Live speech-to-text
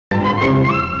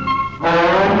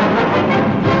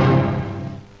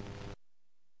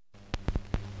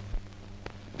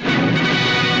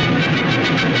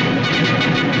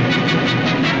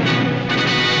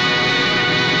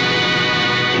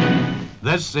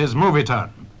This is Movie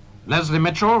Turn. Leslie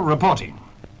Mitchell reporting.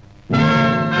 Not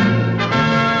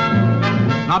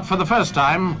for the first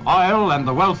time, oil and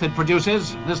the wealth it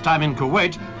produces, this time in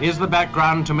Kuwait, is the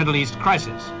background to Middle East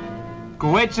crisis.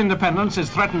 Kuwait's independence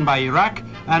is threatened by Iraq,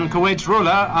 and Kuwait's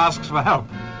ruler asks for help.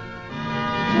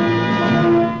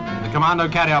 The commando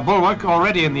carrier Bulwark,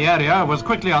 already in the area, was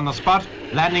quickly on the spot,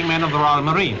 landing men of the Royal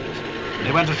Marines.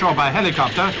 They went ashore by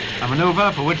helicopter, a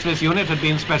maneuver for which this unit had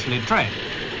been specially trained.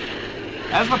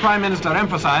 As the Prime Minister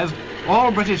emphasized,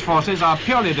 all British forces are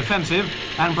purely defensive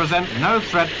and present no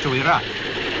threat to Iraq.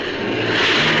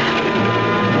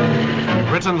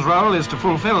 Britain's role is to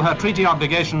fulfill her treaty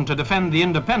obligation to defend the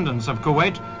independence of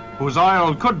Kuwait, whose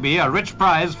oil could be a rich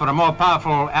prize for a more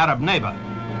powerful Arab neighbor.